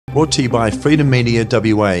Brought to you by Freedom Media WA. Down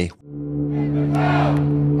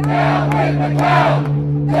with the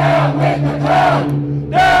code! Down with the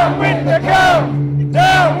code! Down with the code!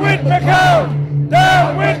 Down with the code!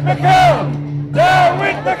 Down with the code! Down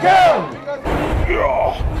with the code!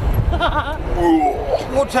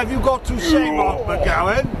 What have you got to say, Mark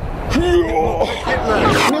McGowan?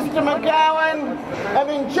 Mr. McGowan, an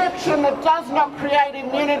injection that does not create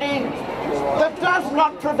immunity, that does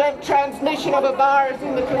not prevent transmission of a virus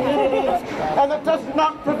in the community, and that does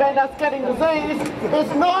not prevent us getting disease, is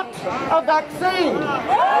not a vaccine.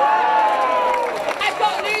 I've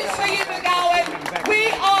got news for you, McGowan. We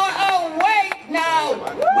are awake now.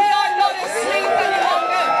 We are not asleep any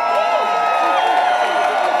longer.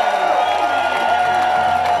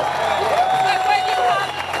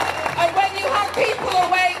 And when you have people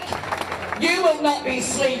awake, you will not be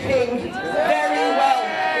sleeping very well.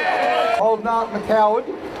 Old Mark McGowan,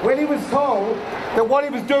 when he was told that what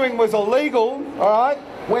he was doing was illegal, alright,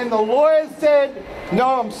 when the lawyers said,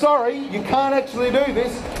 no, I'm sorry, you can't actually do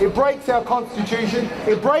this, it breaks our constitution,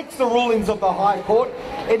 it breaks the rulings of the High Court,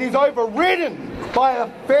 it is overridden by a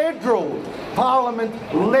federal parliament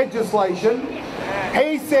legislation,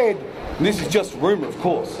 he said, and this is just rumour of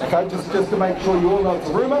course, okay, just to make sure you all know it's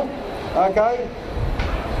a rumour, okay,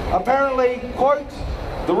 apparently, quote,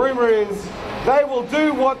 the rumour is, they will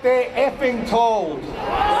do what they're effing told. He's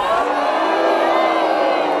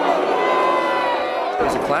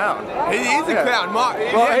a clown. He is a clown, Mark.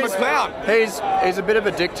 He's a clown. He's a bit of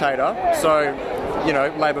a dictator, so, you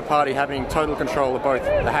know, Labor Party having total control of both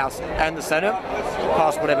the House and the Senate,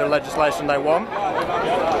 pass whatever legislation they want.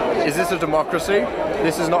 Is this a democracy?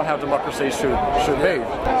 This is not how democracy should be.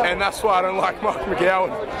 And that's why I don't like Mark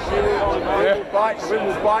McGowan. We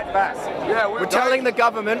will bite back. Yeah, we're telling the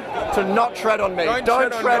government to not tread on me.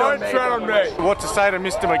 Don't tread on me. What to say to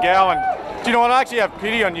Mr. McGowan? Do you know what? I actually have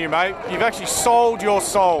pity on you, mate. You've actually sold your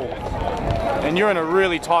soul. And you're in a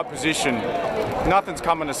really tight position. Nothing's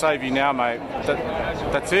coming to save you now, mate.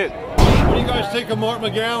 That's it. What do you guys think of Mark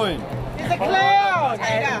McGowan? He's a clown! He's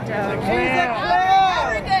a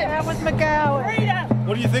clown! That was McGowan.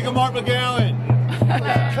 What do you think of Mark McGowan?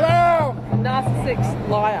 Clown! Narcissist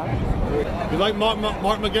liar. You like Mark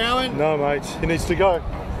McGowan? No, mate. He needs to go.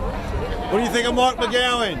 What do you think of Mark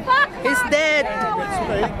McGowan? He's dead.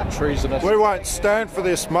 Treasonous. We won't stand for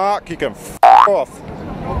this, Mark. You can f*** off.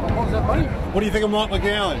 What do you think of Mark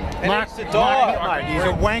McGowan? He needs to die. He's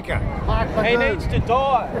a wanker. He needs to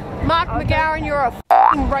die. Mark McGowan, you're a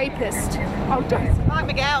f***ing rapist. Oh, don't. Mark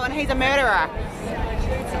McGowan, he's a murderer.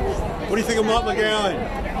 What do you think of Mark McGowan?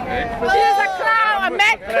 He's a clown, a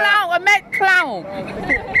mad clown. What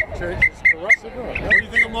do you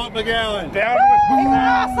think of Mark McGowan? Down He's an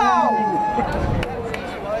asshole.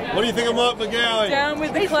 What do you think of Mark McGowan? Down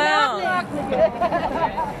with the clown.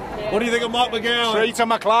 What do you think of Mark McGowan? Treat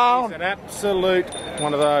him a clown. He's an absolute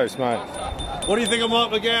one of those, mate. What do you think of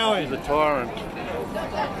Mark McGowan? He's a tyrant.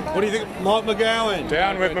 What do you think of Mark McGowan?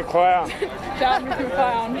 Down with McClown. Down with the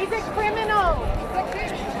clown. He's a criminal!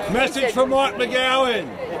 Message from Mark McGowan.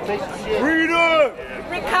 Freedom!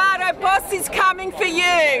 Ricardo, boss is coming for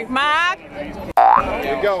you, Mark.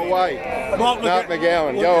 You go away. Mark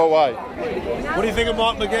McGowan, go away. What do you think of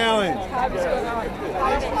Mark McGowan?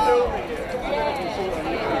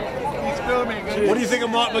 What do you think of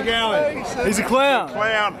Mark McGowan? He's a clown.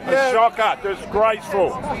 Clown. A shocker.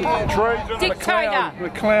 Disgraceful. Treason. Dictator. The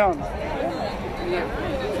clown.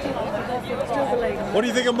 What do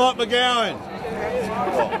you think of Mark McGowan?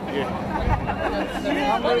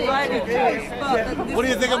 What do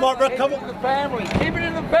you think of Mark? Come on. Family. Keep it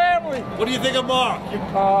in the family. What do you think of Mark? He's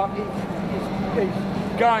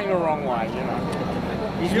going the wrong way, you know.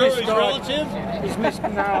 He's You're his relative? He's missed. No,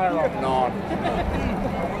 I'm not.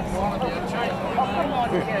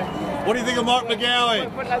 What do you think of Mark McGowan?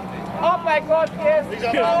 Oh my God, yes.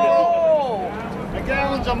 Oh!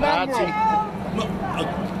 McGowan's a mongrel.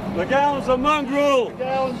 McGowan's a mongrel.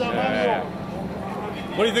 McGowan's a mongrel.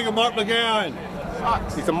 What do you think of Mark McGowan?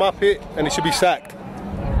 He's a muppet and he should be sacked.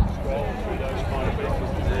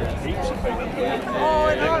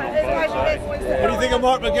 What do you think of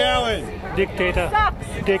Mark McGowan? Dictator.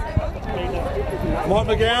 Dick. Mark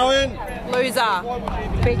McGowan? Loser.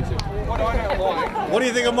 What do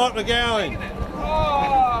you think of Mark McGowan?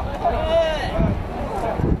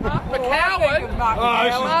 Mark McGowan? Oh,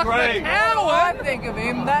 this is great. I think of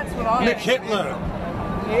him, that's what I Nick Hitler.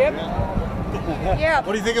 Yep. Yeah.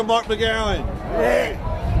 What do you think of Mark McGowan?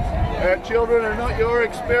 Our children are not your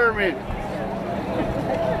experiment.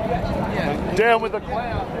 Down with the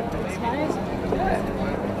clown.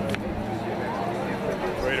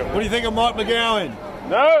 What do you think of Mark McGowan?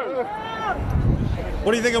 No!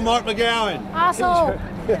 What do you think of Mark McGowan? Asshole.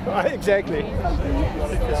 Exactly.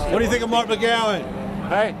 What do you think of Mark McGowan?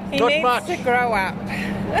 Hey, He not needs much. to grow up.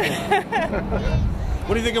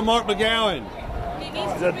 What do you think of Mark McGowan?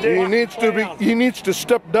 He needs to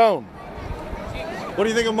step down. What do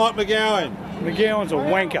you think of Mark McGowan? McGowan's a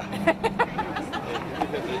wanker.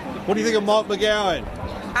 What do you think of Mark McGowan?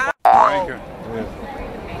 Wanker.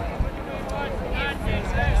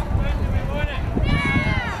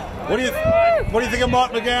 What do you think of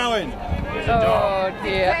Mark McGowan? Oh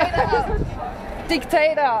dear.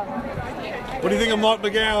 Dictator. What do you think of Mark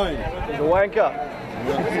McGowan? He's a wanker.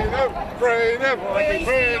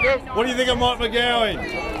 What do you think of Mark McGowan?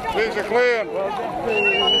 He's a clown.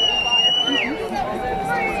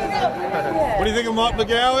 What do you think of Mark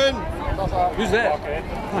McGowan? Who's that?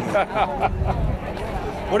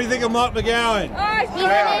 What do you think of Mark McGowan? He's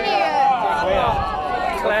an idiot.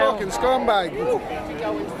 Fucking scumbag.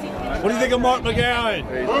 What do you think of Mark McGowan?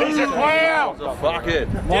 He's a clown. Fuck it.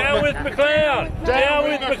 Down with McLeod. Down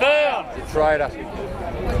with McLeod. He's a traitor.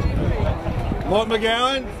 Mark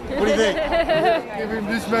McGowan? What do you think? Give him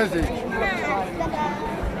this message.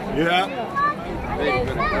 Yeah.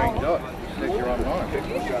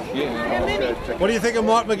 What do you think of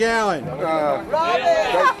Mark McGowan? I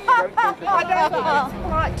don't know what it's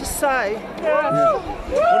right to say. What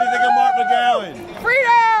do you think of Mark McGowan?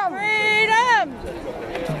 Freedom! Freedom!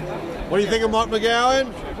 What do you think of Mark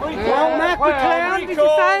McGowan? Well, Mark McClown, did you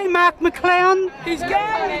say Mark McClown? He's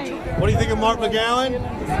going. What do you think of Mark McGowan?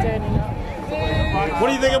 What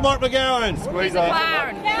do you think of Mark McGowan? He's a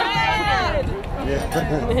clown.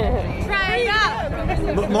 Trained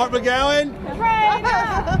up. Mark McGowan? Trained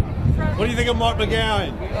up. What do you think of Mark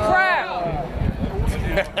McGowan? Crap.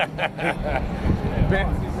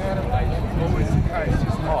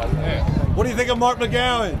 What do you think of Mark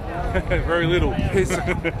McGowan? Very little. He's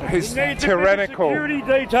tyrannical. Security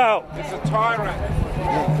detail. He's a tyrant.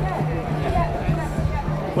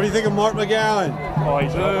 What do you think of Mark McGowan? Oh,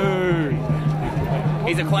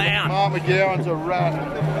 He's a clown. Mark McGowan's a rat.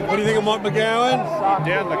 What do you think of Mark McGowan?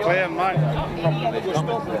 Down the clown, mate.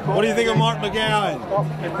 What do you think of Mark McGowan?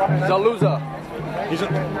 He's a loser. He's a,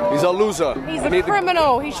 He's a loser. He's a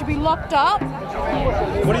criminal. He should be locked up.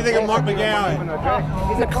 what do you think of Mark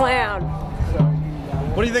McGowan? He's a clown.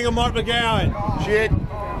 What do you think of Mark McGowan? Shit.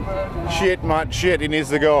 Shit, mate. Shit. He needs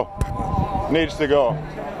to go. Needs to go.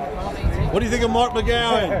 What do you think of Mark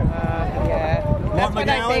McGowan? Yeah. Mark That's what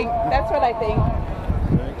I McGowan? think. That's what I think.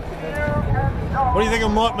 What do you think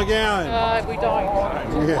of Mark McGowan? We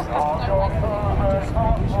don't. Yeah.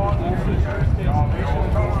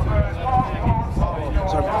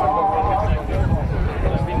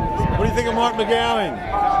 What do you think of Mark McGowan?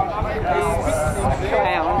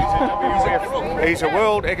 He's a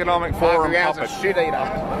World Economic Forum puppet. shit eater.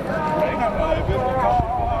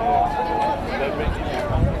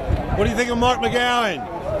 What do you think of Mark McGowan?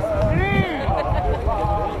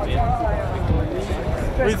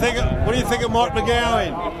 What do you think of Mark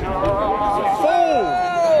McGowan?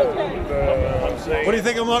 What do you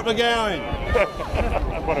think of Mark McGowan?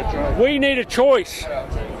 We need a choice.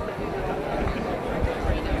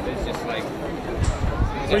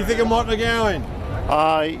 What do you think of Mark McGowan?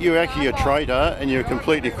 You're actually a traitor and you're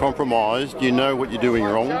completely compromised. You know what you're doing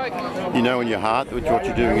wrong. You know in your heart that what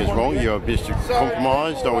you're doing is wrong. You're obviously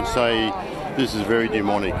compromised. I would say this is very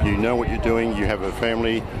demonic. You know what you're doing. You have a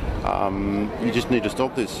family. You just need to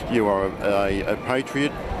stop this. You are a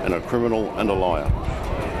patriot and a criminal and a liar.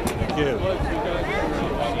 Thank you.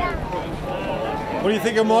 What do you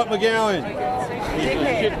think of Mark McGowan?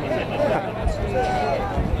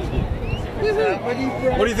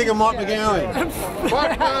 What do you think of Mark McGowan?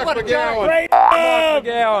 Fuck Mark McGowan.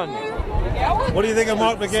 McGowan. What do you think of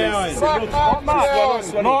Mark McGowan?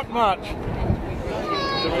 Not much.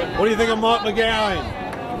 What do you think of Mark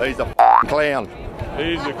McGowan? He's a clown.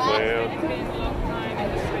 He's a clown.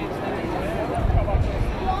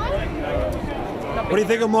 What do you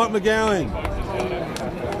think of Mark McGowan?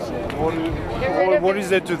 What is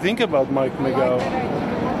there to think about Mike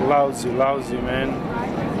McGowan? Lousy, man.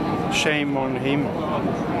 Shame on him.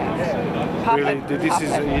 Really, it is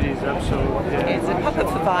absolutely. Yeah. It's a puppet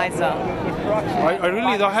supervisor. I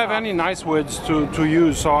really don't have any nice words to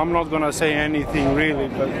use, so I'm not gonna say anything really.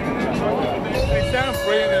 But They sound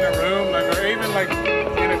breathing in a room, like, or even like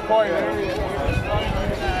in a quiet area.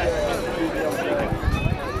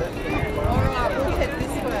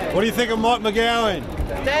 What do you think of Mark McGowan?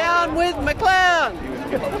 Down with McClown.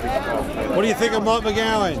 What do you think of Mark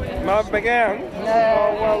McGowan? Mark McGowan?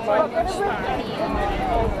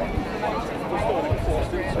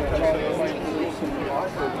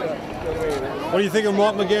 What do you think of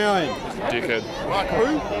Mark McGowan? dickhead. Mark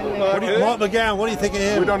who? Mark McGowan, what do you think of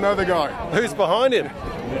him? We don't know the guy. Who's behind him?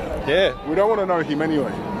 Yeah. We don't want to know him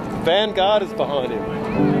anyway. Vanguard is behind him.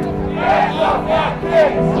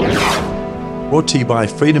 Brought to you by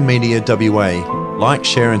Freedom Media WA. Like,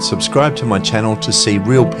 share and subscribe to my channel to see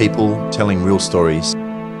real people telling real stories.